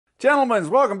Gentlemen,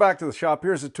 welcome back to the shop.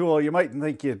 Here's a tool you might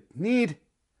think you need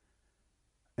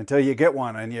until you get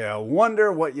one and you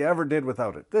wonder what you ever did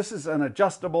without it. This is an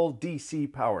adjustable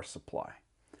DC power supply.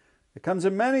 It comes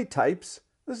in many types.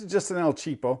 This is just an El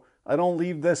Cheapo. I don't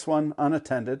leave this one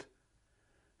unattended.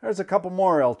 There's a couple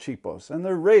more El Cheapos, and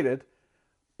they're rated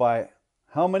by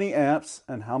how many amps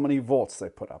and how many volts they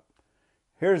put up.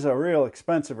 Here's a real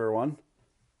expensiver one.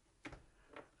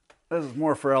 This is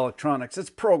more for electronics. It's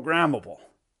programmable.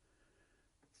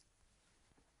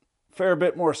 Fair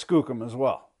bit more skookum as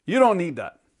well. You don't need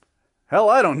that. Hell,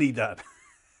 I don't need that.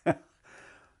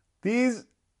 These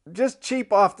just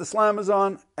cheap off the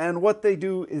Slamazon, and what they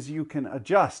do is you can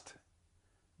adjust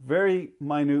very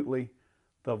minutely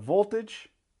the voltage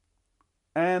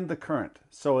and the current.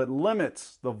 So it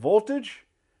limits the voltage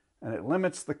and it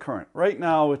limits the current. Right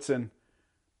now it's in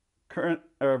current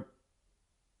or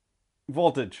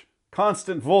voltage,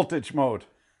 constant voltage mode.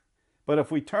 But if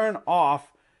we turn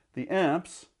off the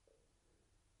amps,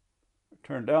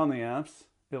 turn down the amps,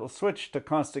 it'll switch to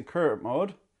constant current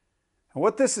mode. And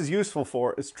what this is useful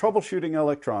for is troubleshooting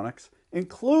electronics,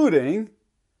 including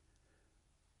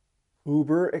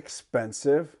uber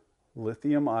expensive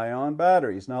lithium-ion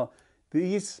batteries. Now,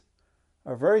 these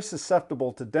are very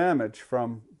susceptible to damage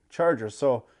from chargers,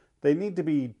 so they need to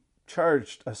be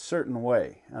charged a certain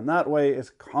way. And that way is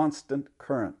constant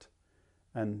current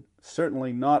and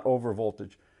certainly not over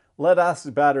voltage. Lead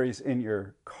acid batteries in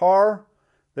your car,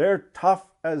 they're tough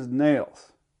as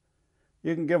nails.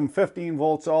 You can give them 15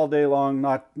 volts all day long,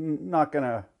 not going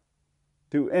to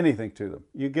do anything to them.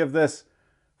 You give this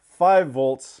 5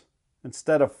 volts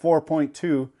instead of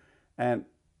 4.2 and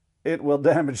it will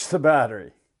damage the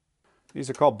battery. These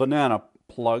are called banana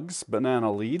plugs, banana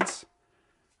leads.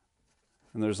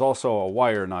 And there's also a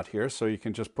wire nut here, so you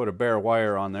can just put a bare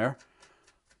wire on there,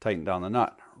 tighten down the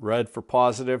nut. Red for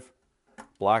positive,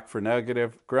 black for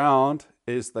negative. Ground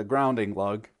is the grounding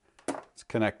lug. It's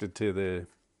connected to the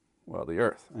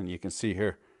earth. And you can see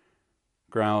here,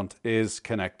 ground is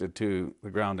connected to the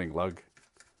grounding lug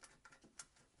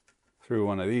through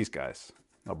one of these guys,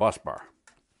 a bus bar.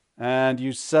 And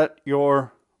you set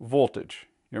your voltage,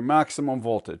 your maximum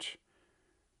voltage.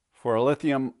 For a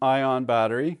lithium-ion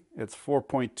battery, it's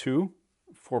 4.2,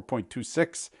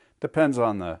 4.26, depends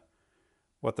on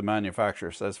what the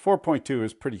manufacturer says. 4.2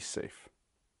 is pretty safe.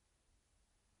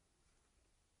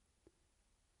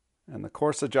 And the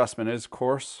coarse adjustment is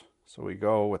coarse, so we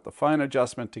go with the fine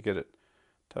adjustment to get it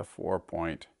to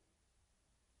 4.2.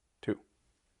 2.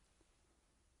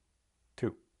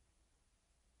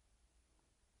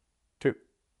 2.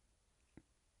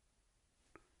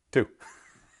 2.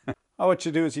 What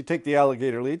you do is you take the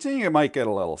alligator leads and you might get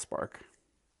a little spark.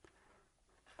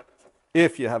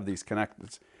 If you have these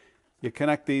connected. You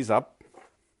connect these up,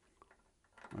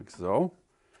 like so,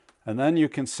 and then you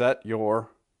can set your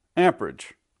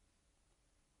amperage.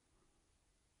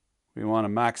 We want a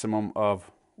maximum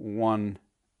of 1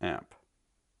 amp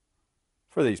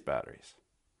for these batteries.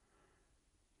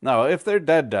 Now, if they're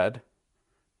dead,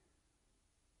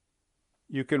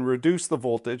 you can reduce the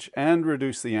voltage and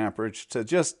reduce the amperage to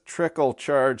just trickle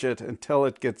charge it until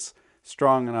it gets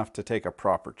strong enough to take a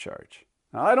proper charge.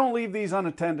 Now, I don't leave these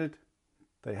unattended.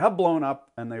 They have blown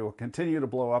up and they will continue to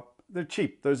blow up. They're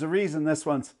cheap. There's a reason this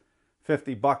one's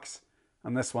 50 bucks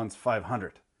and this one's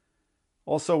 500.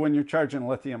 Also, when you're charging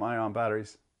lithium-ion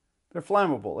batteries, they're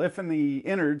flammable. If the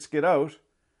innards get out,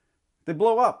 they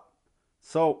blow up.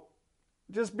 So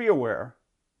just be aware.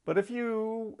 But if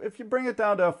you bring it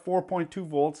down to 4.2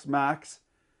 volts max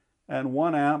and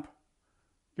 1 amp,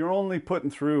 you're only putting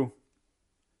through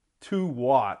 2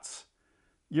 watts.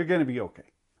 You're going to be okay.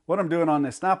 What I'm doing on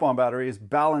this Snap-on battery is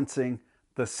balancing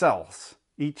the cells,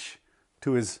 each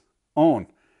to his own.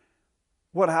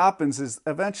 What happens is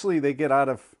eventually they get out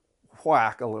of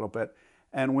whack a little bit,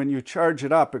 and when you charge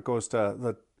it up, it goes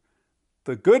to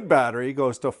the good battery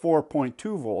goes to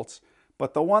 4.2 volts,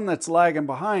 but the one that's lagging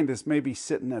behind is maybe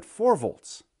sitting at 4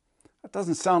 volts. That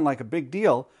doesn't sound like a big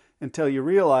deal until you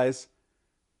realize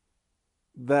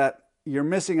that you're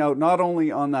missing out not only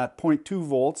on that 0.2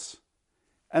 volts,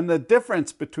 and the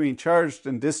difference between charged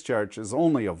and discharged is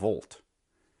only a volt.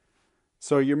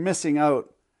 So you're missing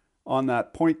out on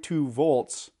that 0.2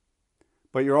 volts,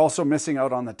 but you're also missing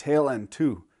out on the tail end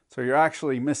too. So you're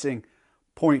actually missing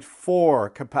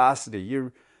 0.4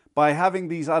 capacity. By having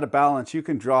these out of balance, you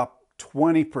can drop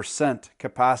 20%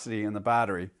 capacity in the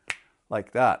battery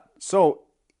like that. So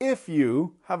if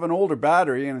you have an older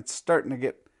battery and it's starting to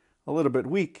get a little bit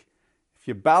weak, if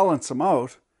you balance them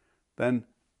out, then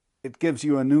it gives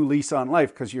you a new lease on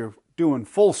life because you're doing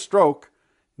full stroke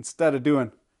instead of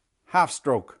doing half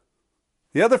stroke.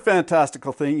 The other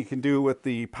fantastical thing you can do with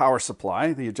the power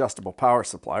supply, the adjustable power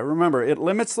supply, remember it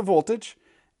limits the voltage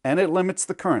and it limits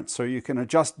the current, so you can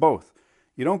adjust both.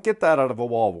 You don't get that out of a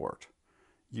wall wart.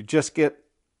 You just get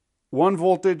one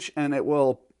voltage and it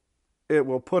will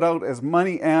put out as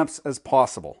many amps as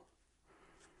possible.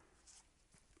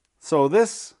 So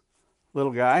this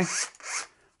little guy,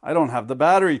 I don't have the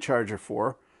battery charger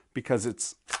for because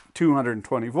it's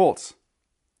 220 volts.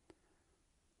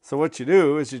 So what you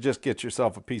do is you just get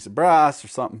yourself a piece of brass or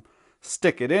something,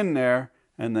 stick it in there,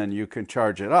 and then you can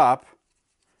charge it up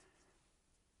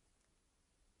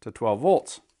to 12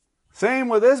 volts. Same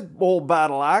with this old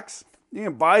battle axe. You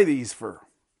can buy these for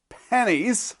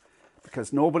pennies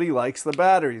because nobody likes the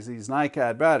batteries, these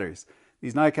NiCad batteries.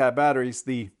 These NiCad batteries,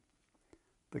 the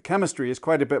chemistry is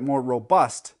quite a bit more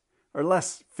robust or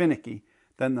less finicky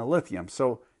than the lithium.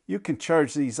 So you can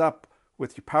charge these up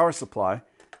with your power supply.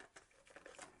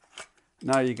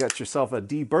 Now you got yourself a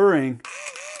deburring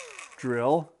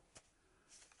drill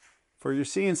for your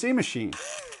CNC machine.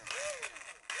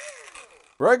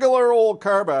 Regular old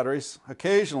car batteries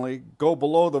occasionally go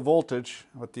below the voltage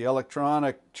what the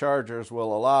electronic chargers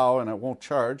will allow, and it won't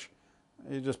charge.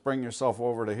 You just bring yourself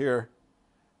over to here,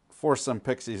 force some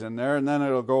pixies in there, and then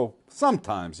it'll go.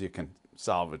 Sometimes you can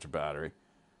salvage a battery.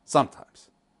 Sometimes.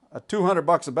 At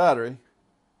 $200 a battery,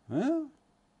 well,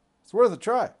 it's worth a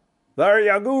try. There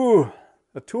you go.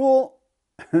 A tool,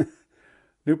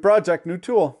 new project, new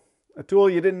tool. A tool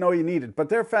you didn't know you needed, but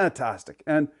they're fantastic.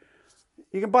 And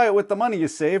you can buy it with the money you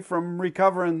save from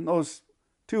recovering those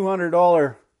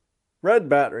 $200 red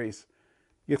batteries.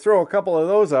 You throw a couple of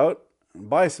those out and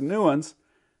buy some new ones,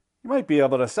 you might be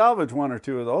able to salvage one or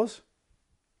two of those.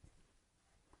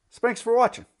 So thanks for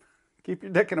watching. Keep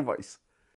your dick in a vice.